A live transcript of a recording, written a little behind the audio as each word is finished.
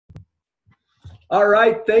All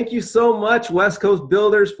right. Thank you so much, West Coast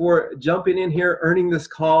Builders, for jumping in here, earning this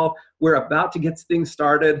call. We're about to get things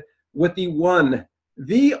started with the one,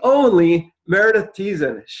 the only Meredith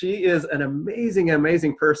Tieszen. She is an amazing,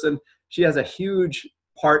 amazing person. She has a huge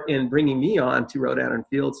part in bringing me on to Rodan &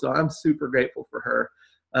 Fields, so I'm super grateful for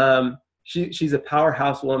her. She's a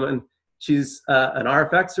powerhouse woman. She's an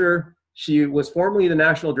RFXer. She was formerly the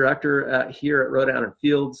national director here at Rodan &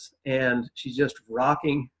 Fields, and she's just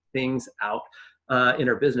rocking things out in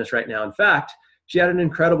her business right now. In fact, she had an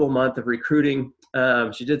incredible month of recruiting.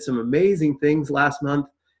 She did some amazing things last month,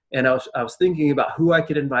 and I was thinking about who I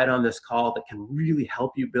could invite on this call that can really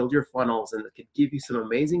help you build your funnels and that could give you some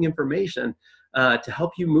amazing information to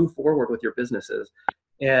help you move forward with your businesses.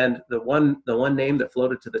 And the one name that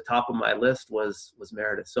floated to the top of my list was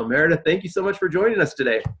Meredith. So Meredith, thank you so much for joining us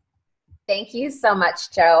today. Thank you so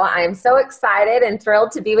much, Joe. I'm so excited and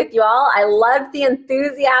thrilled to be with you all. I love the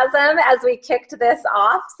enthusiasm as we kicked this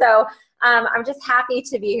off. So I'm just happy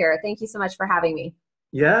to be here. Thank you so much for having me.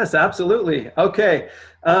 Yes, absolutely. Okay.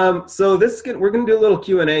 So we're going to do a little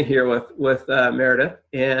Q&A here with Meredith,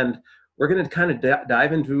 and we're going to kind of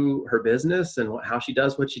dive into her business and how she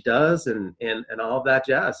does what she does and all of that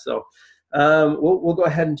jazz. So we'll go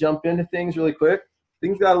ahead and jump into things really quick.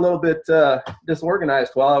 Things got a little bit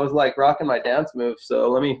disorganized while I was like rocking my dance moves. So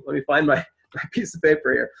let me find my piece of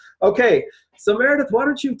paper here. Okay, so Meredith, why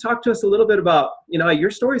don't you talk to us a little bit about, your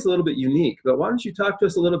story is a little bit unique, but why don't you talk to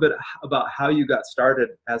us a little bit about how you got started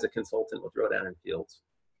as a consultant with Rodan & Fields?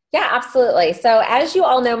 Yeah, absolutely. So as you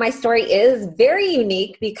all know, my story is very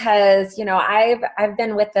unique because, I've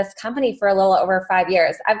been with this company for a little over 5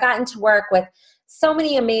 years. I've gotten to work with so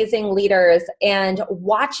many amazing leaders, and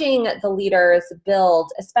watching the leaders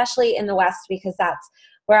build, especially in the West, because that's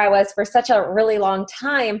where I was for such a really long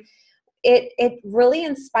time, it really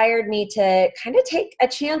inspired me to kind of take a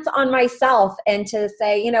chance on myself and to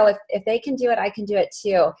say, if they can do it, I can do it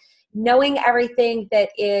too. Knowing everything that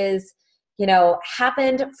is,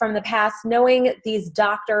 happened from the past, knowing these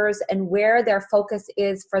doctors and where their focus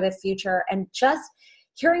is for the future, and just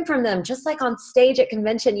hearing from them, just like on stage at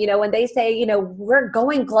convention, when they say, we're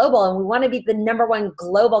going global and we want to be the #1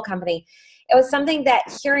 global company. It was something that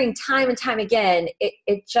hearing time and time again,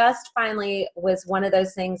 it just finally was one of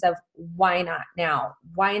those things of why not now?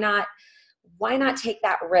 Why not take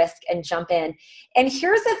that risk and jump in? And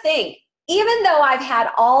here's the thing, even though I've had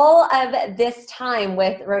all of this time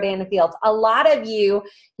with Rodan & Fields, a lot of you,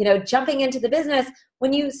 jumping into the business,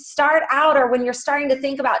 when you start out or when you're starting to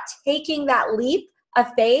think about taking that leap of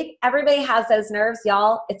faith, everybody has those nerves,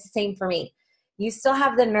 y'all. It's the same for me. You still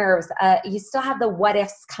have the nerves. You still have the what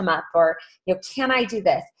ifs come up, or, can I do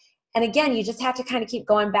this? And again, you just have to kind of keep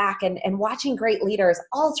going back and watching great leaders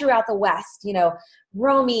all throughout the West,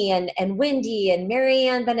 Romy and Wendy and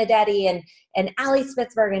Marianne Benedetti and Ali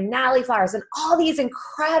Spitzberg and Natalie Flowers and all these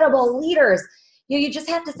incredible leaders. You just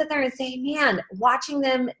have to sit there and say, man, watching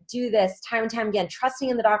them do this time and time again, trusting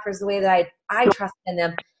in the doctors the way that I trust in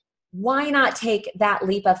them. Why not take that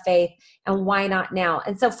leap of faith, and why not now?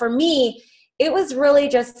 And so for me, it was really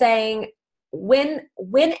just saying, when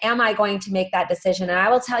am I going to make that decision? And I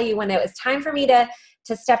will tell you, when it was time for me to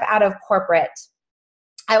step out of corporate,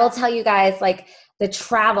 I will tell you guys, like, the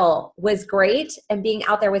travel was great and being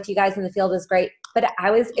out there with you guys in the field was great, but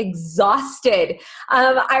I was exhausted.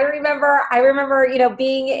 I remember,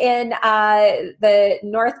 being in the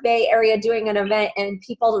North Bay area doing an event and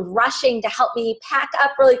people rushing to help me pack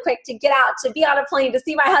up really quick to get out, to be on a plane, to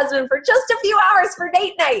see my husband for just a few hours for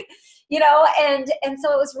date night, and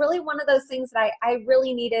so it was really one of those things that I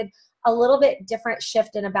really needed a little bit different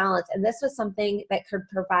shift in a balance. And this was something that could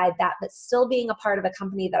provide that, but still being a part of a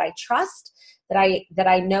company that I trust, that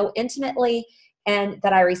I know intimately and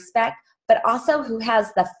that I respect, but also who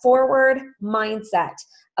has the forward mindset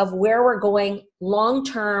of where we're going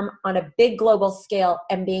long-term on a big global scale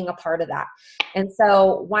and being a part of that. And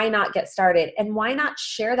so why not get started? And why not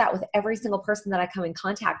share that with every single person that I come in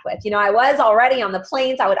contact with? I was already on the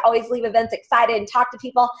planes. I would always leave events excited and talk to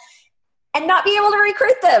people and not be able to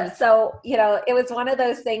recruit them. So, it was one of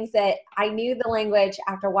those things that I knew the language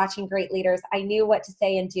after watching great leaders. I knew what to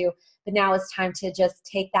say and do, but now it's time to just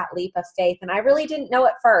take that leap of faith. And I really didn't know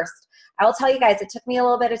at first. I will tell you guys, it took me a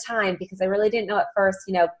little bit of time because I really didn't know at first.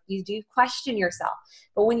 You do question yourself,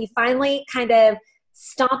 but when you finally kind of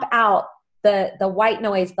stomp out the white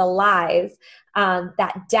noise, the lies,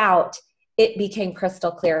 that doubt, it became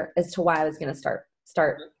crystal clear as to why I was going to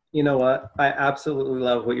start. You know what? I absolutely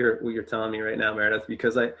love what you're telling me right now, Meredith,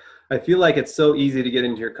 because I feel like it's so easy to get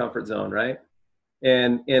into your comfort zone, right?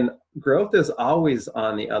 And growth is always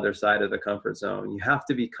on the other side of the comfort zone. You have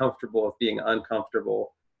to be comfortable with being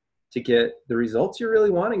uncomfortable to get the results you're really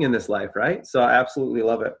wanting in this life, right? So I absolutely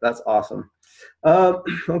love it. That's awesome.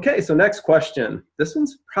 Okay, so next question. This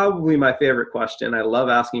one's probably my favorite question. I love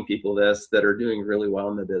asking people this that are doing really well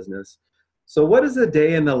in the business. So what does a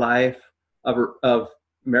day in the life of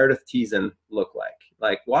Meredith Tieszen look like?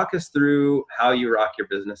 Like, walk us through how you rock your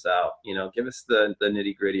business out. You know, give us the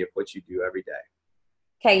nitty gritty of what you do every day.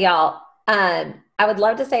 Okay, y'all. I would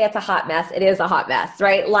love to say it's a hot mess. It is a hot mess,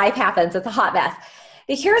 right? Life happens. It's a hot mess.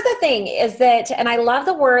 But here's the thing is that, and I love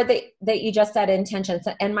the word that you just said, intention.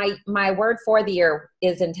 And my word for the year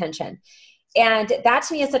is intention. And that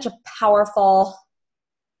to me is such a powerful,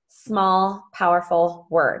 small, powerful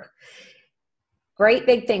word. Great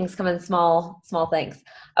big things come in small things.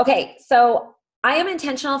 Okay, so I am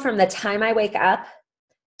intentional from the time I wake up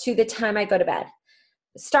to the time I go to bed.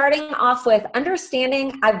 Starting off with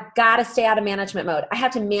understanding I've got to stay out of management mode. I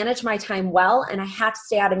have to manage my time well, and I have to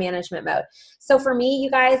stay out of management mode. So for me,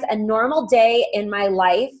 you guys, a normal day in my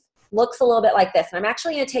life looks a little bit like this. And I'm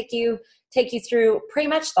actually going to take you through pretty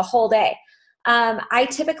much the whole day. I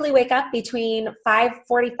typically wake up between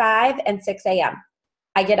 5:45 and 6 a.m.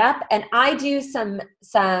 I get up and I do some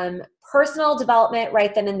personal development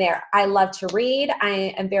right then and there. I love to read.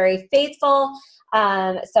 I am very faithful.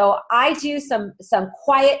 So I do some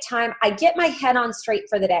quiet time. I get my head on straight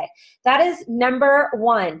for the day. That is number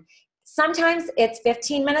one. Sometimes it's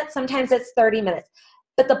 15 minutes. Sometimes it's 30 minutes.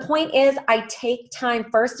 But the point is I take time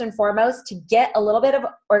first and foremost to get a little bit of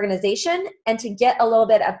organization and to get a little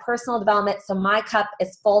bit of personal development so my cup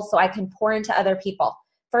is full so I can pour into other people,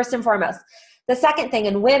 first and foremost. The second thing,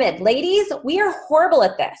 and women, ladies, we are horrible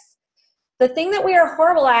at this. The thing that we are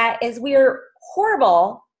horrible at is we are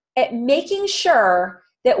horrible at making sure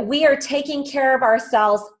that we are taking care of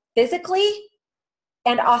ourselves physically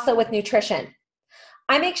and also with nutrition.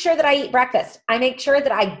 I make sure that I eat breakfast. I make sure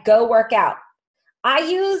that I go work out. I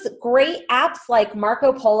use great apps like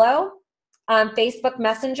Marco Polo, Facebook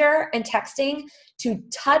Messenger, and texting to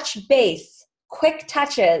touch base, quick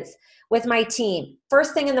touches with my team.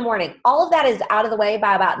 First thing in the morning. All of that is out of the way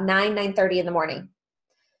by about 9:30 in the morning.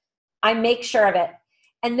 I make sure of it.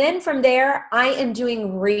 And then from there, I am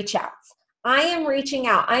doing reach outs. I am reaching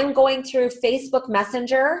out. I'm going through Facebook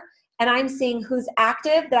Messenger and I'm seeing who's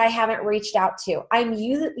active that I haven't reached out to. I'm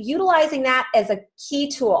utilizing that as a key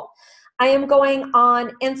tool. I am going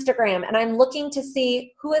on Instagram and I'm looking to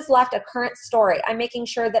see who has left a current story. I'm making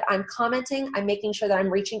sure that I'm commenting. I'm making sure that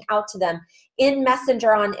I'm reaching out to them in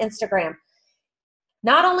Messenger on Instagram.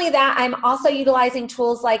 Not only that, I'm also utilizing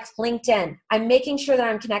tools like LinkedIn. I'm making sure that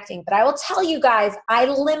I'm connecting. But I will tell you guys, I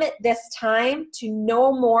limit this time to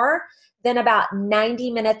no more than about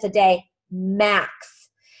 90 minutes a day max.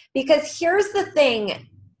 Because here's the thing,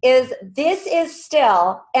 is this is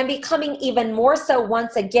still, and becoming even more so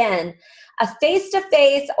once again, a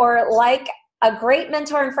face-to-face, or like a great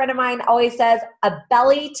mentor and friend of mine always says, a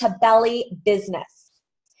belly-to-belly business.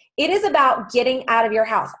 It is about getting out of your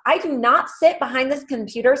house. I do not sit behind this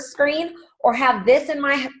computer screen or have this in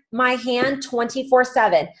my hand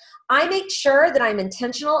 24/7. I make sure that I'm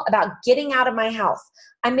intentional about getting out of my house.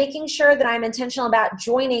 I'm making sure that I'm intentional about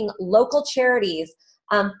joining local charities,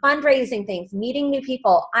 fundraising things, meeting new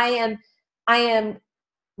people. I am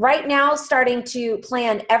right now starting to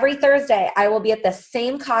plan every Thursday. I will be at the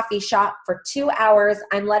same coffee shop for 2 hours.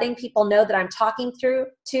 I'm letting people know that I'm talking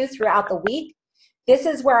throughout the week. This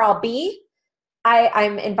is where I'll be.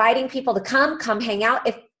 I'm inviting people to come hang out.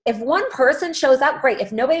 If one person shows up, great.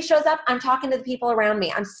 If nobody shows up, I'm talking to the people around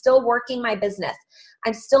me. I'm still working my business.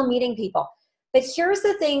 I'm still meeting people. But here's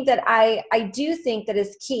the thing that I do think that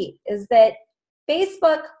is key, is that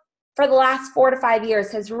Facebook for the last 4 to 5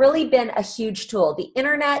 years has really been a huge tool. The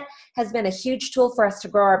internet has been a huge tool for us to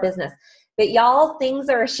grow our business. But y'all, things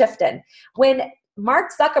are shifting. When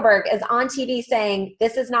Mark Zuckerberg is on TV saying,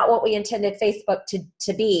 this is not what we intended Facebook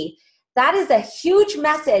to be, that is a huge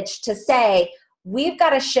message to say, we've got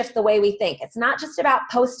to shift the way we think. It's not just about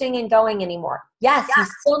posting and going anymore. Yes, you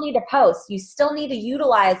still need to post. You still need to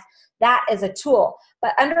utilize that as a tool.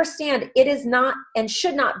 But understand, it is not and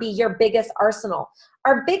should not be your biggest arsenal.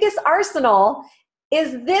 Our biggest arsenal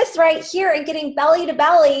is this right here, and getting belly to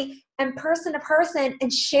belly and person to person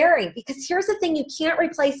and sharing. Because here's the thing you can't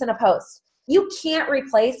replace in a post. You can't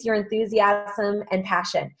replace your enthusiasm and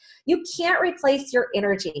passion. You can't replace your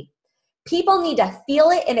energy. People need to feel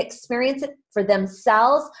it and experience it for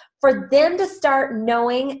themselves, for them to start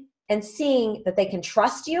knowing and seeing that they can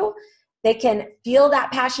trust you, they can feel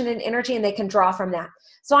that passion and energy, and they can draw from that.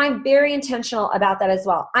 So I'm very intentional about that as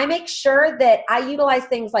well. I make sure that I utilize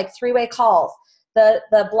things like three-way calls,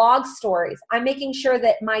 the blog stories. I'm making sure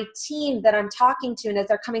that my team that I'm talking to, and as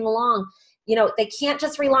they're coming along, they can't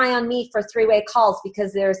just rely on me for three-way calls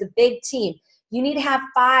because there's a big team. You need to have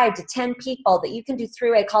 5 to 10 people that you can do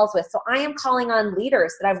three-way calls with. So I am calling on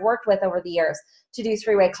leaders that I've worked with over the years to do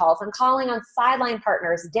three-way calls. I'm calling on sideline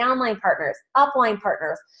partners, downline partners, upline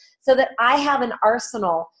partners, so that I have an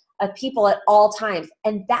arsenal of people at all times.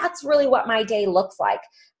 And that's really what my day looks like.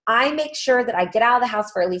 I make sure that I get out of the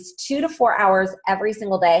house for at least 2 to 4 hours every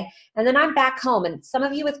single day. And then I'm back home. And some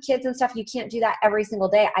of you with kids and stuff, you can't do that every single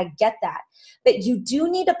day. I get that. But you do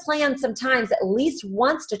need to plan sometimes at least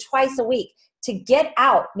once to twice a week to get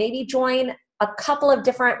out. Maybe join a couple of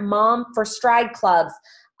different Mom for Stride clubs.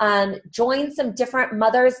 Join some different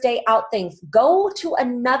Mother's Day out things. Go to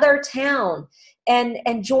another town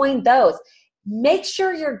and join those. Make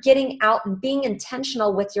sure you're getting out and being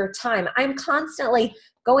intentional with your time. I'm constantly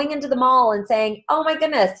going into the mall and saying, oh my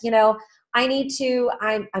goodness,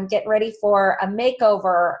 I'm getting ready for a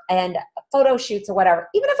makeover and photo shoots or whatever,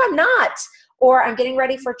 even if I'm not, or I'm getting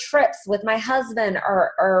ready for trips with my husband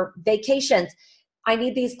or vacations. I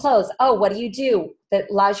need these clothes. Oh, what do you do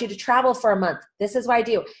that allows you to travel for a month? This is what I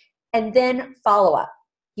do. And then follow up.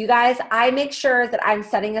 You guys, I make sure that I'm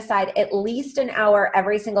setting aside at least an hour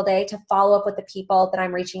every single day to follow up with the people that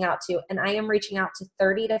I'm reaching out to. And I am reaching out to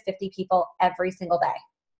 30 to 50 people every single day.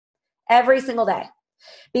 Every single day.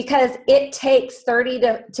 Because it takes 30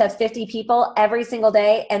 to 50 people every single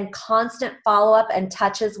day and constant follow-up and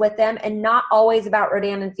touches with them, and not always about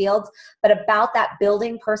Rodan and Fields, but about that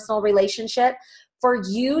building personal relationship for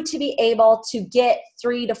you to be able to get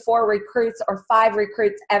 3 to 4 recruits or 5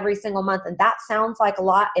 recruits every single month. And that sounds like a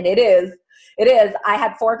lot, and it is. It is. I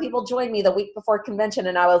had 4 people join me the week before convention,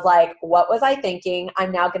 and I was like, what was I thinking?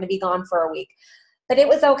 I'm now going to be gone for a week. But it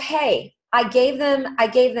was okay. I gave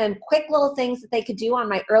them quick little things that they could do on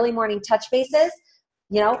my early morning touch bases.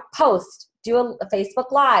 Post, do a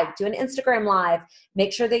Facebook Live, do an Instagram Live,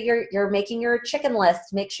 make sure that you're making your chicken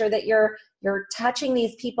list, make sure that you're touching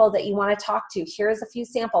these people that you want to talk to. Here's a few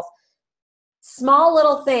samples. Small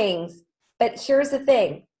little things, but here's the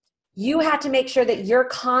thing. You have to make sure that you're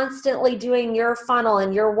constantly doing your funnel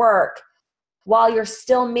and your work while you're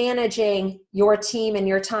still managing your team and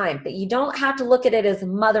your time. But you don't have to look at it as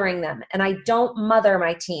mothering them. And I don't mother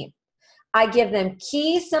my team. I give them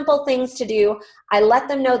key, simple things to do. I let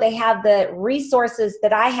them know they have the resources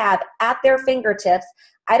that I have at their fingertips.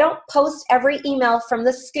 I don't post every email from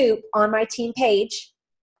the Scoop on my team page.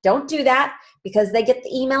 Don't do that, because they get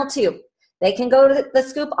the email too. They can go to the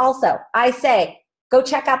Scoop also. I say, go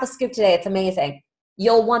check out the Scoop today. It's amazing.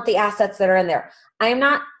 You'll want the assets that are in there. I am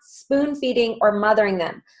not spoon feeding or mothering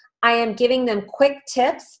them. I am giving them quick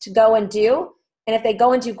tips to go and do. And if they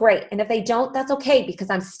go and do, great. And if they don't, that's okay, because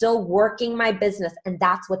I'm still working my business, and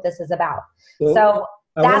that's what this is about. So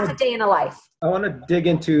that's a day in a life. I want to dig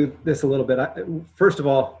into this a little bit. First of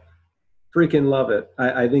all, freaking love it.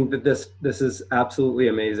 I think that this is absolutely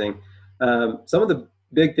amazing. Some of the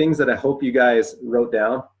big things that I hope you guys wrote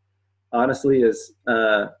down, honestly, is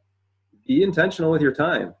be intentional with your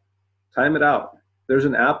time. Time it out. There's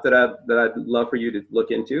an app that I'd love for you to look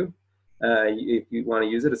into. If you want to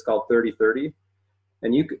use it, it's called 30/30.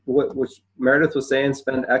 And which Meredith was saying,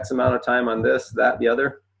 spend X amount of time on this, that, the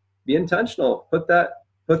other. Be intentional. Put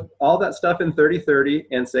all that stuff in 30/30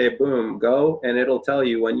 and say, boom, go, and it'll tell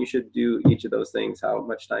you when you should do each of those things, how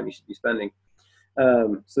much time you should be spending.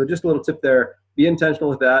 So just a little tip there. Be intentional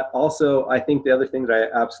with that. Also, I think the other thing that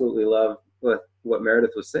I absolutely love with what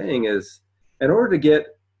Meredith was saying is, in order to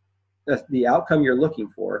get the outcome you're looking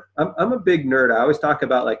for, I'm a big nerd. I always talk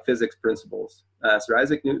about like physics principles. Sir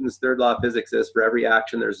Isaac Newton's third law of physics is, for every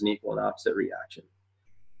action, there's an equal and opposite reaction.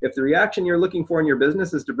 If the reaction you're looking for in your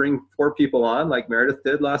business is to bring 4 people on, like Meredith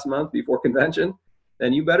did last month before convention,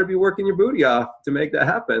 then you better be working your booty off to make that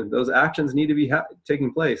happen. Those actions need to be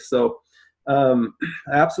taking place. So I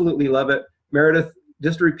absolutely love it. Meredith,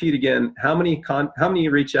 just to repeat again, how many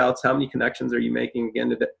reach outs, how many connections are you making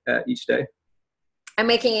again each day? I'm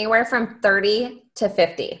making anywhere from 30 to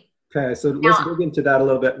 50. Okay, so let's dig into that a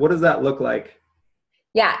little bit. What does that look like?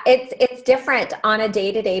 Yeah, it's different on a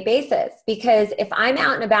day-to-day basis, because if I'm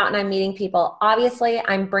out and about and I'm meeting people, obviously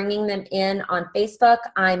I'm bringing them in on Facebook.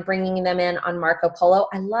 I'm bringing them in on Marco Polo.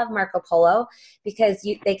 I love Marco Polo because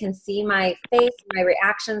they can see my face, my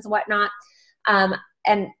reactions, whatnot,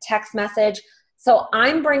 and text message. So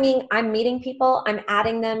I'm meeting people, I'm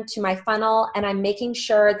adding them to my funnel, and I'm making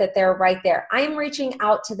sure that they're right there. I am reaching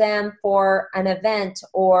out to them for an event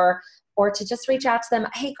or to just reach out to them.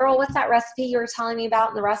 Hey girl, what's that recipe you were telling me about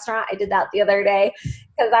in the restaurant? I did that the other day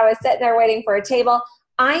because I was sitting there waiting for a table.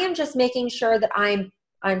 I am just making sure that I'm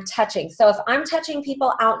I'm touching. So if I'm touching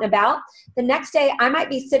people out and about, the next day I might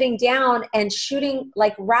be sitting down and shooting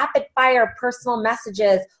like rapid fire personal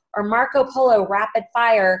messages or Marco Polo rapid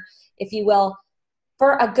fire, if you will,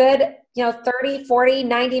 for a good, 30, 40,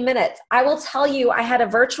 90 minutes. I will tell you, I had a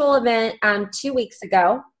virtual event 2 weeks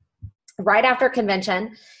ago, right after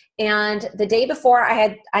convention. And the day before I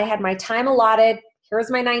had my time allotted.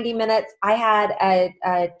 Here's my 90 minutes. I had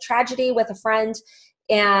a tragedy with a friend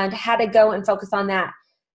and had to go and focus on that.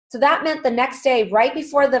 So that meant the next day, right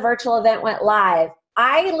before the virtual event went live,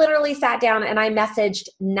 I literally sat down and I messaged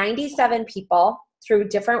 97 people through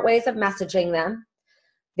different ways of messaging them.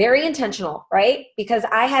 Very intentional, right? Because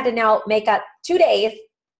I had to now make up 2 days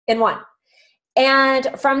in one. And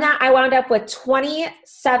from that, I wound up with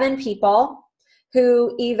 27 people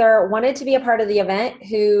who either wanted to be a part of the event,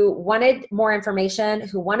 who wanted more information,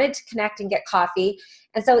 who wanted to connect and get coffee.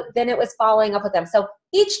 And so then it was following up with them. So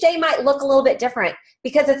each day might look a little bit different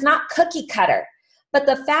because it's not cookie cutter. But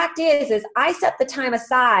the fact is I set the time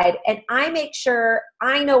aside and I make sure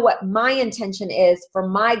I know what my intention is for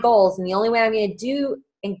my goals. And the only way I'm going to do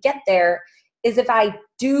and get there is if I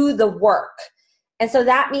do the work. And so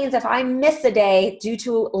that means if I miss a day due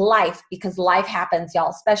to life, because life happens,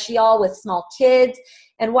 y'all, especially y'all with small kids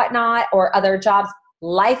and whatnot or other jobs,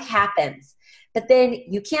 life happens. But then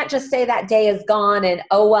you can't just say that day is gone and,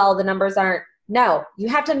 oh, well, the numbers aren't. No, you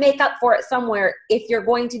have to make up for it somewhere if you're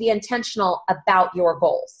going to be intentional about your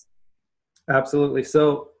goals. Absolutely.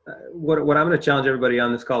 So what I'm going to challenge everybody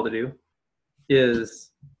on this call to do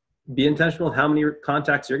is be intentional with how many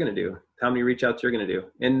contacts you're going to do, how many reach outs you're going to do.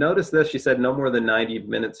 And notice this, she said no more than 90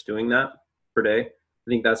 minutes doing that per day. I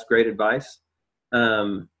think that's great advice.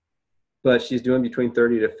 But she's doing between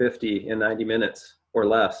 30 to 50 in 90 minutes or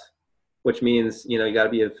less, which means, you got to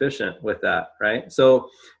be efficient with that, right? So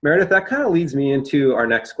Meredith, that kind of leads me into our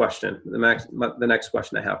next question, the next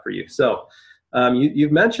question I have for you. So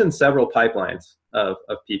you've mentioned several pipelines of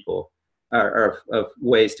people or of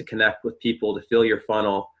ways to connect with people to fill your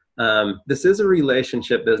funnel. This is a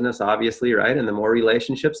relationship business, obviously, right? And the more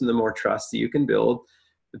relationships and the more trust that you can build,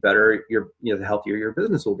 the better the healthier your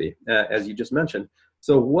business will be, as you just mentioned.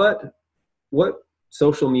 So what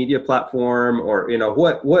social media platform or,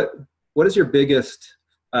 what is your biggest,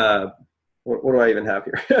 what do I even have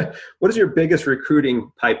here? What is your biggest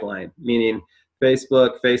recruiting pipeline? Meaning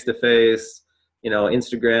Facebook, face-to-face,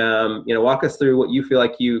 Instagram, walk us through what you feel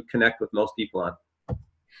like you connect with most people on.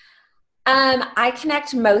 I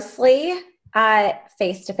connect mostly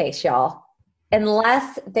face-to-face, y'all.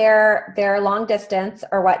 Unless they're long distance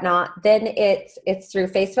or whatnot, then it's through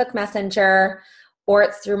Facebook Messenger or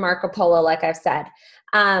it's through Marco Polo, like I've said.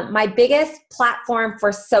 My biggest platform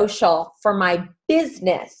for social for my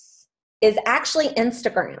business is actually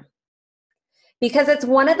Instagram because it's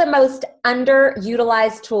one of the most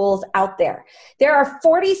underutilized tools out there. There are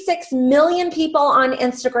 46 million people on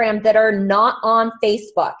Instagram that are not on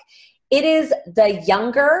Facebook. It is the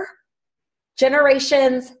younger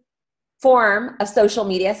generation's form of social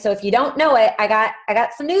media. So if you don't know it, I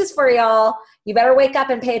got some news for y'all. You better wake up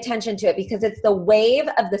and pay attention to it because it's the wave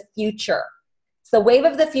of the future. It's the wave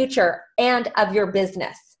of the future and of your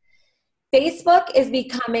business. Facebook is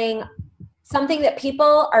becoming something that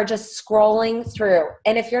people are just scrolling through.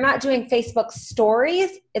 And if you're not doing Facebook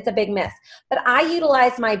stories, it's a big miss. But I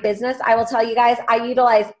utilize my business. I will tell you guys, I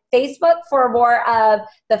utilize Facebook for more of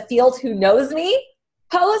the field who knows me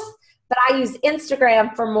posts, but I use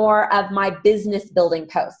Instagram for more of my business building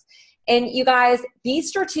posts. And you guys, be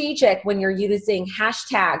strategic when you're using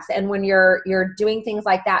hashtags and when you're doing things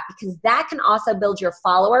like that, because that can also build your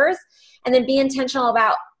followers. And then be intentional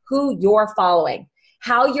about who you're following,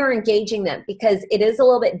 how you're engaging them, because it is a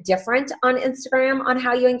little bit different on Instagram on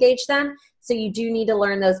how you engage them. So you do need to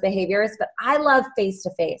learn those behaviors. But I love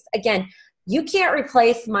face-to-face. Again, you can't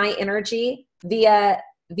replace my energy via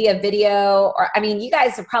video, or, you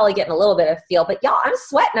guys are probably getting a little bit of feel, but y'all, I'm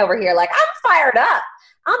sweating over here. Like, I'm fired up.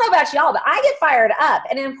 I don't know about y'all, but I get fired up.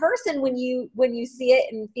 And in person, when you see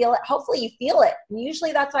it and feel it, hopefully you feel it. And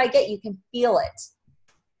usually that's what I get. You can feel it.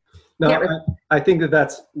 No, I think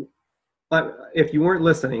that's, if you weren't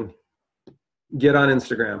listening, get on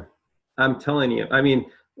Instagram. I'm telling you,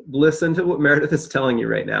 listen to what Meredith is telling you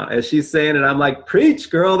right now. As she's saying it, I'm like,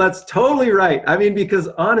 preach, girl, that's totally right. Because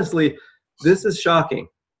honestly, this is shocking.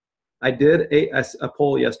 I did a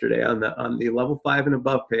poll yesterday on the level 5 and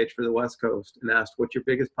above page for the West Coast and asked what your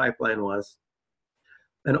biggest pipeline was.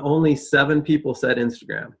 And only 7 people said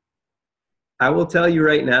Instagram. I will tell you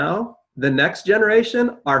right now, the next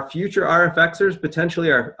generation, our future RFXers, potentially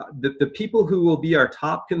are the people who will be our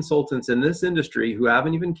top consultants in this industry who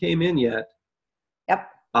haven't even came in yet. Yep.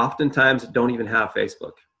 oftentimes don't even have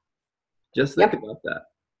Facebook. Just think about that.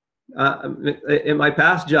 In my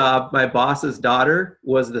past job, my boss's daughter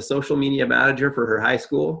was the social media manager for her high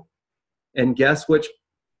school. And guess which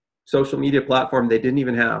social media platform they didn't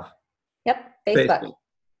even have? Yep, Facebook.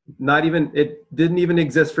 Not even, it didn't even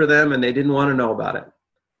exist for them, and they didn't want to know about it.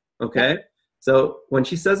 Okay? Yep. So when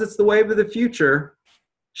she says it's the wave of the future,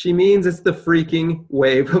 she means it's the freaking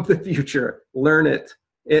wave of the future. Learn it.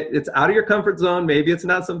 It's out of your comfort zone. Maybe it's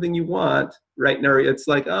not something you want right now. It's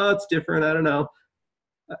like, oh, it's different. I don't know.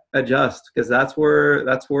 Adjust, because that's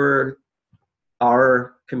where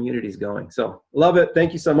our community's going. So love it.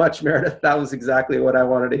 Thank you so much, Meredith. That was exactly what I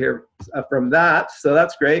wanted to hear from that. So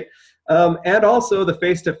that's great. And also the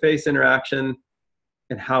face-to-face interaction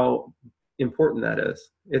and how important that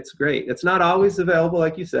is. It's great. It's not always available,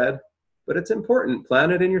 like you said, but it's important.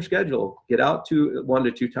 Plan it in your schedule. Get out to 1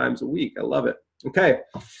 to 2 times a week. I love it. Okay.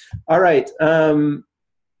 All right.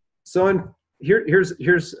 So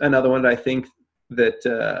here's another one that I think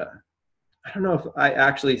that, I don't know if I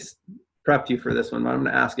actually prepped you for this one, but I'm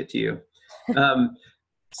going to ask it to you.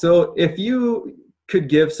 So if you could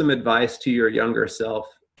give some advice to your younger self,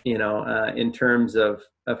 in terms of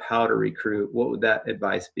how to recruit, what would that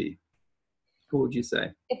advice be? What would you say?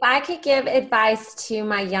 If I could give advice to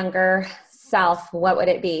my younger self, what would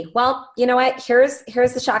it be? Well, you know what? Here's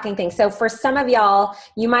the shocking thing. So for some of y'all,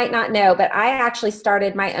 you might not know, but I actually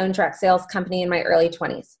started my own direct sales company in my early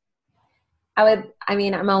 20s.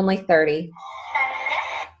 I'm only 30.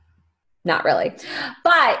 Not really.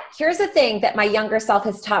 But here's the thing that my younger self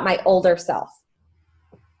has taught my older self.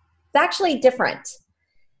 It's actually different.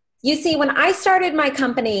 You see, when I started my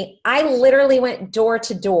company, I literally went door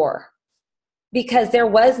to door because there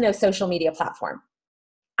was no social media platform.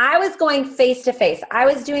 I was going face to face. I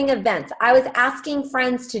was doing events. I was asking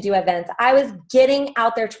friends to do events. I was getting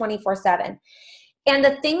out there 24/7. And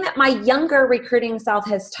the thing that my younger recruiting self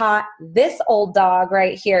has taught this old dog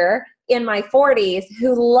right here in my 40s,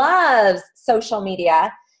 who loves social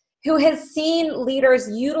media, who has seen leaders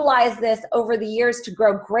utilize this over the years to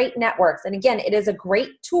grow great networks. And again, it is a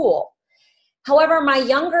great tool. However, my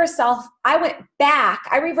younger self, I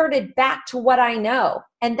reverted back to what I know.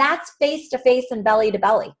 And that's face-to-face and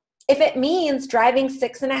belly-to-belly. If it means driving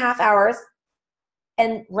 6.5 hours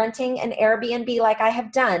and renting an Airbnb like I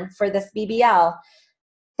have done for this BBL,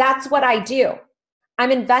 that's what I do.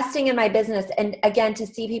 I'm investing in my business, and again, to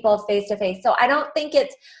see people face to face. So I don't think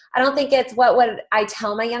it's what would I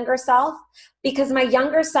tell my younger self, because my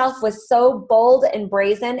younger self was so bold and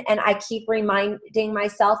brazen, and I keep reminding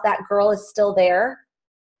myself that girl is still there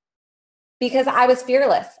because I was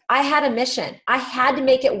fearless. I had a mission. I had to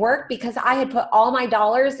make it work because I had put all my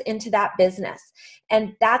dollars into that business,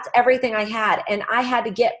 and that's everything I had. And I had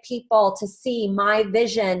to get people to see my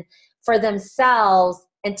vision for themselves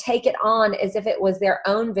and take it on as if it was their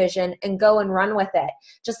own vision and go and run with it,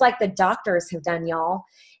 just like the doctors have done, y'all.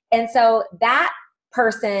 And so that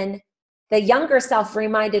person, the younger self,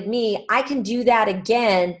 reminded me I can do that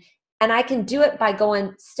again, and I can do it by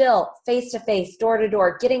going still face to face, door to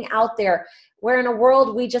door, getting out there. Where in a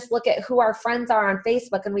world we just look at who our friends are on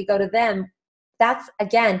Facebook and we go to them. That's,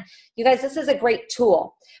 again, you guys, this is a great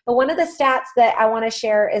tool. But one of the stats that I want to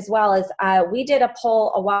share as well is we did a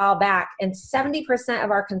poll a while back, and 70% of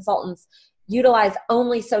our consultants utilize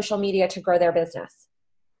only social media to grow their business.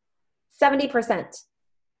 70%.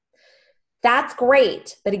 That's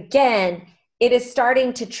great. But again, it is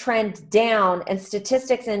starting to trend down, and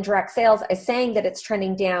statistics in direct sales are saying that it's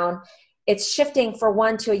trending down. It's shifting, for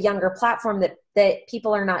one, to a younger platform that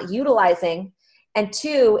people are not utilizing. And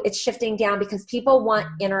two, it's shifting down because people want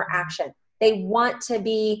interaction. They want to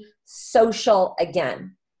be social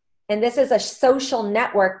again. And this is a social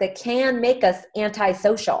network that can make us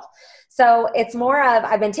antisocial. So it's more of,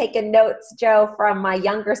 I've been taking notes, Joe, from my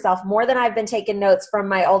younger self, more than I've been taking notes from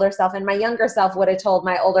my older self. And my younger self would have told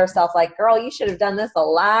my older self, like, girl, you should have done this a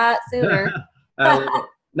lot sooner.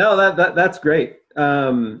 No, that's great.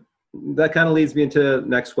 That kind of leads me into the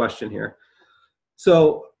next question here.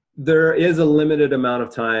 So there is a limited amount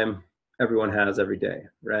of time everyone has every day,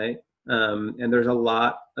 right? And there's a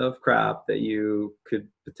lot of crap that you could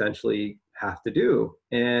potentially have to do.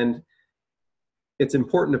 And it's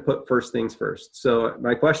important to put first things first. So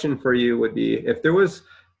my question for you would be, if there was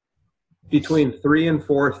between 3 and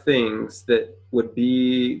 4 things that would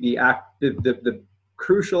be the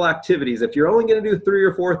crucial activities, if you're only going to do 3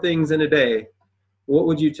 or 4 things in a day, what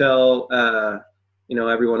would you tell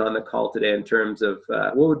everyone on the call today in terms of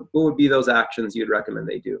what would be those actions you'd recommend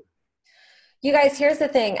they do? You guys, here's the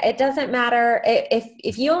thing. It doesn't matter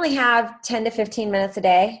if you only have 10 to 15 minutes a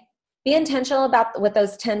day, Be intentional about with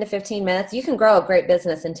those 10 to 15 minutes. You can grow a great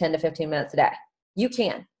business in 10 to 15 minutes a day. You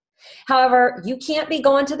can. However, you can't be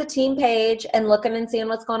going to the team page and looking and seeing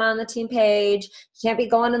what's going on the team page. You can't be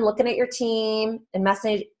going and looking at your team and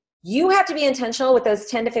messaging. You have to be intentional with those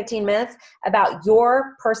 10 to 15 minutes about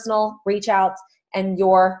your personal reach outs and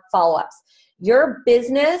your follow-ups. Your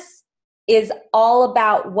business is all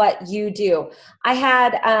about what you do. I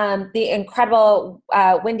had the incredible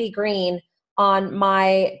Wendy Green on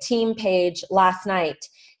my team page last night,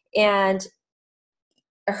 and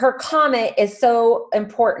her comment is so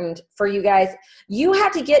important for you guys. You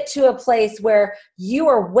have to get to a place where you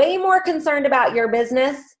are way more concerned about your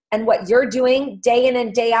business and what you're doing day in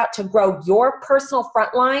and day out to grow your personal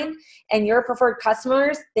front line and your preferred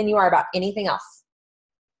customers than you are about anything else.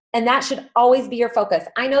 And that should always be your focus.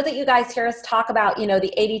 I know that you guys hear us talk about,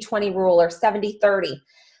 the 80-20 rule or 70-30,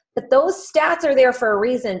 but those stats are there for a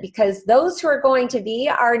reason, because those who are going to be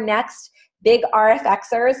our next big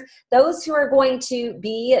RFXers, those who are going to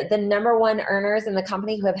be the number one earners in the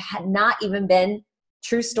company who have not even been,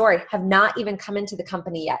 true story, have not even come into the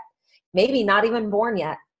company yet. Maybe not even born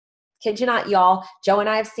yet. Kid you not, y'all. Joe and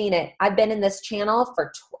I have seen it. I've been in this channel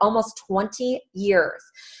for almost 20 years.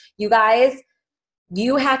 You guys,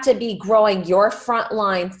 you have to be growing your front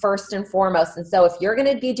line first and foremost. And so if you're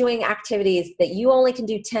going to be doing activities that you only can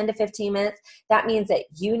do 10 to 15 minutes, that means that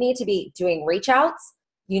you need to be doing reach outs,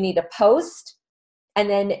 you need to post, and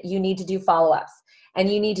then you need to do follow-ups. And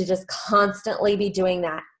you need to just constantly be doing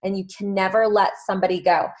that. And you can never let somebody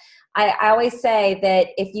go. I always say that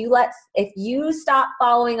if you stop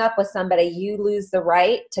following up with somebody, you lose the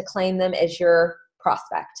right to claim them as your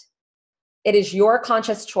prospect. It is your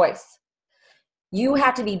conscious choice. You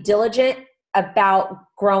have to be diligent about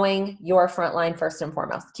growing your front line first and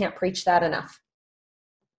foremost. Can't preach that enough.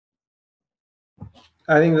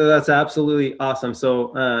 I think that's absolutely awesome.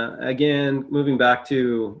 So again, moving back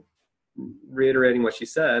to reiterating what she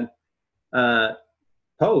said,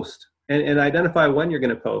 post and identify when you're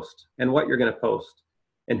going to post and what you're going to post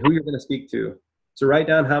and who you're going to speak to. So write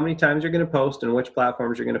down how many times you're going to post and which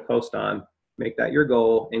platforms you're going to post on. Make that your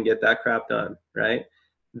goal and get that crap done, right?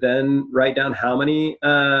 Then write down how many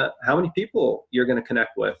people you're going to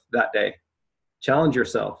connect with that day. Challenge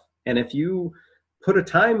yourself. And if you put a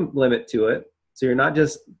time limit to it, so you're not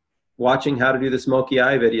just watching how to do the smoky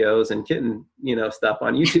eye videos and kitten, stuff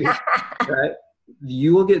on YouTube, right?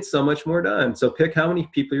 You will get so much more done. So pick how many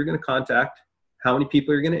people you're going to contact, how many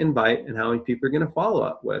people you're going to invite, and how many people you're going to follow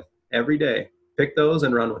up with every day. Pick those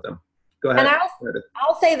and run with them. Go ahead. And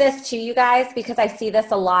I'll say this to you guys, because I see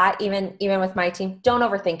this a lot, even with my team. Don't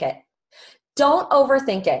overthink it. Don't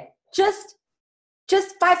overthink it. Just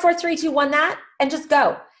 5, 4, 3, 2, 1 that, and just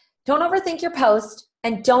go. Don't overthink your post,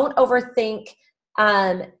 and don't overthink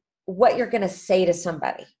what you're going to say to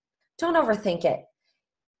somebody. Don't overthink it.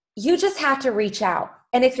 You just have to reach out.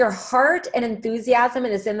 And if your heart and enthusiasm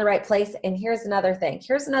is in the right place, and here's another thing.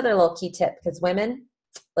 Here's another little key tip, because women,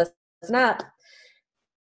 listen up.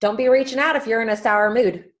 Don't be reaching out if you're in a sour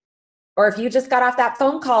mood, or if you just got off that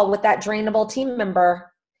phone call with that drainable team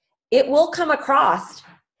member. It will come across,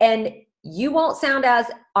 and you won't sound as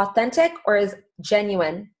authentic or as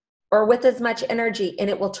genuine or with as much energy, and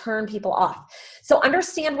it will turn people off. So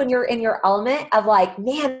understand when you're in your element of like,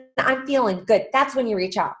 man, I'm feeling good. That's when you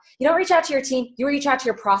reach out. You don't reach out to your team. You reach out to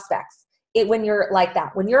your prospects. When you're like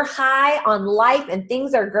that, when you're high on life and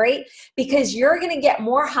things are great, because you're going to get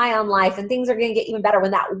more high on life and things are going to get even better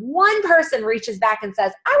when that one person reaches back and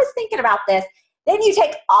says, I was thinking about this. Then you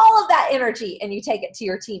take all of that energy and you take it to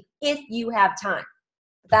your team if you have time.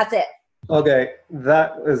 That's it. Okay.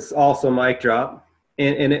 That is also mic drop.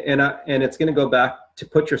 And it's going to go back to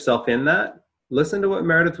put yourself in that. Listen to what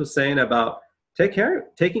Meredith was saying about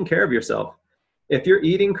taking care of yourself. If you're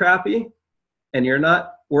eating crappy and you're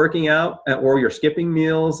not working out, or you're skipping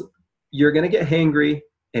meals, you're going to get hangry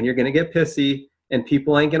and you're going to get pissy, and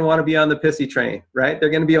people ain't going to want to be on the pissy train, right? They're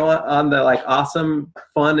going to be on the like awesome,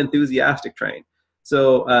 fun, enthusiastic train.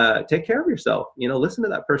 So take care of yourself, listen to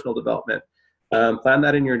that personal development. Plan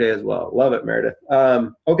that in your day as well. Love it, Meredith.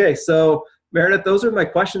 Okay. So Meredith, those are my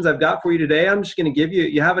questions I've got for you today. I'm just going to give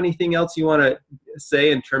you have anything else you want to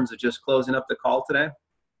say in terms of just closing up the call today?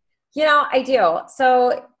 I do.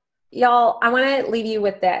 So y'all, I want to leave you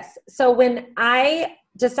with this. So when I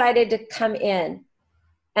decided to come in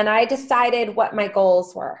and I decided what my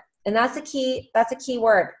goals were, and that's a key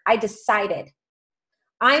word. I decided.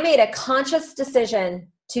 I made a conscious decision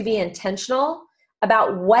to be intentional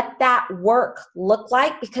about what that work looked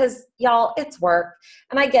like, because y'all, it's work.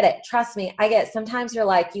 And I get it. Trust me. I get it. Sometimes you're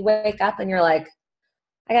like, you wake up and you're like,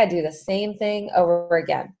 I got to do the same thing over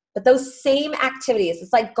again. But those same activities,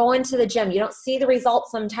 it's like going to the gym. You don't see the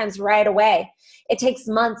results sometimes right away. It takes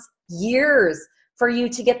months, years for you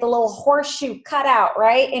to get the little horseshoe cut out,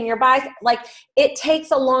 right? In your bicep. Like, it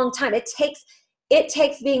takes a long time. It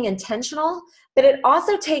takes being intentional, but it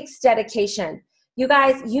also takes dedication. You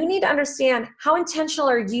guys, you need to understand, how intentional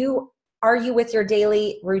are you with your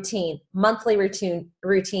daily routine, monthly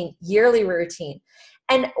routine, yearly routine?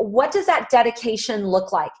 And what does that dedication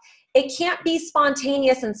look like? It can't be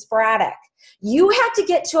spontaneous and sporadic. You have to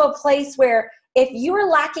get to a place where if you are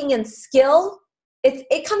lacking in skill,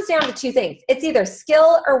 it comes down to two things. It's either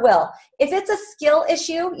skill or will. If it's a skill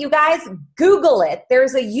issue, you guys, Google it.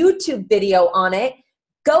 There's a YouTube video on it.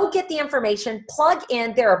 Go get the information, plug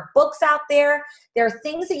in. There are books out there. There are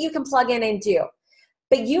things that you can plug in and do.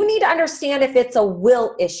 But you need to understand if it's a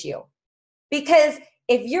will issue. Because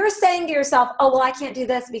if you're saying to yourself, oh, well, I can't do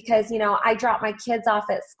this because, you know, I dropped my kids off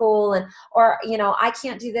at school, or, you know, I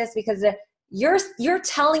can't do this because you're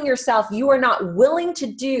telling yourself you are not willing to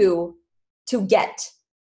do to get.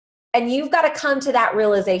 And you've got to come to that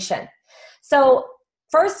realization. So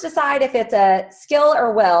first, decide if it's a skill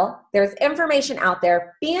or will. There's information out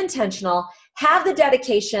there. Be intentional. Have the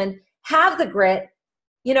dedication. Have the grit.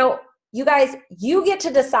 You know, you guys, you get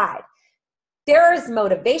to decide. There's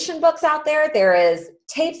motivation books out there. There is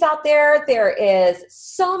tapes out there. There is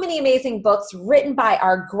so many amazing books written by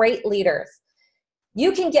our great leaders.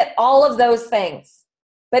 You can get all of those things.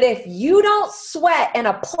 But if you don't sweat and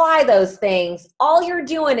apply those things, all you're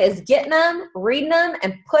doing is getting them, reading them,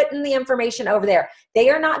 and putting the information over there. They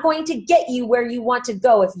are not going to get you where you want to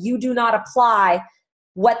go if you do not apply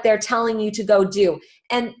what they're telling you to go do.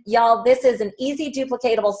 And y'all, this is an easy,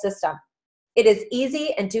 duplicatable system. It is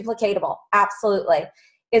easy and duplicatable. Absolutely.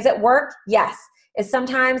 Is it work? Yes. Is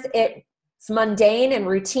sometimes it's mundane and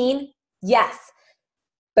routine? Yes.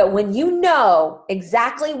 But when you know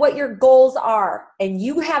exactly what your goals are and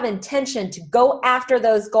you have intention to go after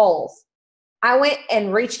those goals, I went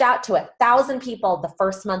and reached out to 1,000 people the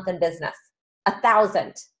first month in business.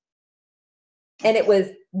 1,000. And it was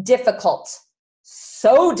difficult.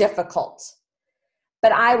 So difficult.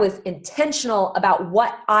 But I was intentional about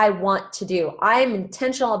what I want to do. I am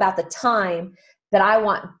intentional about the time that I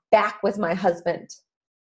want back with my husband.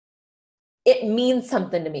 It means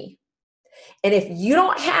something to me. And if you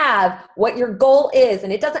don't have what your goal is,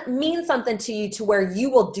 and it doesn't mean something to you to where you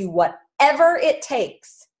will do whatever it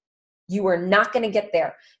takes, you are not going to get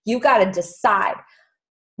there. You got to decide.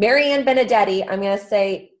 Marianne Benedetti, I'm going to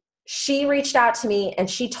say, she reached out to me and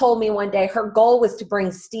she told me one day her goal was to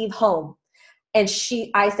bring Steve home. And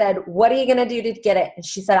I said, what are you going to do to get it? And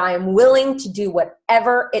she said, I am willing to do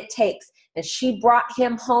whatever it takes. And she brought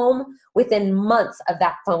him home within months of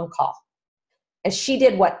that phone call. And she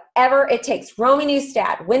did whatever it takes. Romy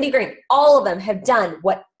Newstad, Wendy Green, all of them have done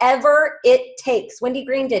whatever it takes. Wendy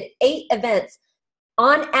Green did 8 events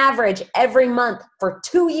on average every month for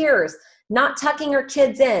 2 years, not tucking her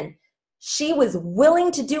kids in. She was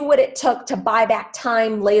willing to do what it took to buy back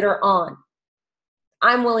time later on.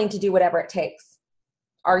 I'm willing to do whatever it takes.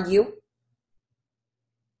 Are you?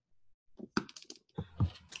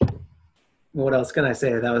 What else can I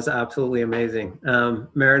say? That was absolutely amazing.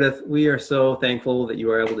 Meredith, we are so thankful that you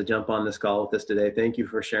were able to jump on this call with us today. Thank you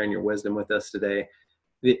for sharing your wisdom with us today.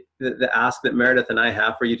 The ask that Meredith and I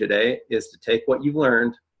have for you today is to take what you've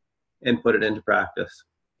learned and put it into practice.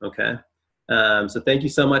 Okay? So thank you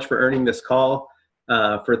so much for earning this call.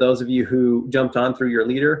 For those of you who jumped on through your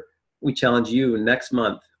leader, we challenge you next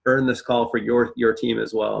month, earn this call for your team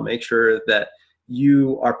as well. Make sure that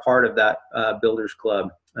you are part of that Builders Club.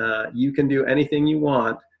 You can do anything you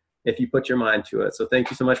want if you put your mind to it. So thank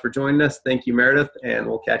you so much for joining us. Thank you, Meredith, and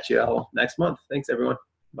we'll catch you all next month. Thanks, everyone.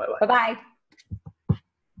 Bye-bye. Bye-bye.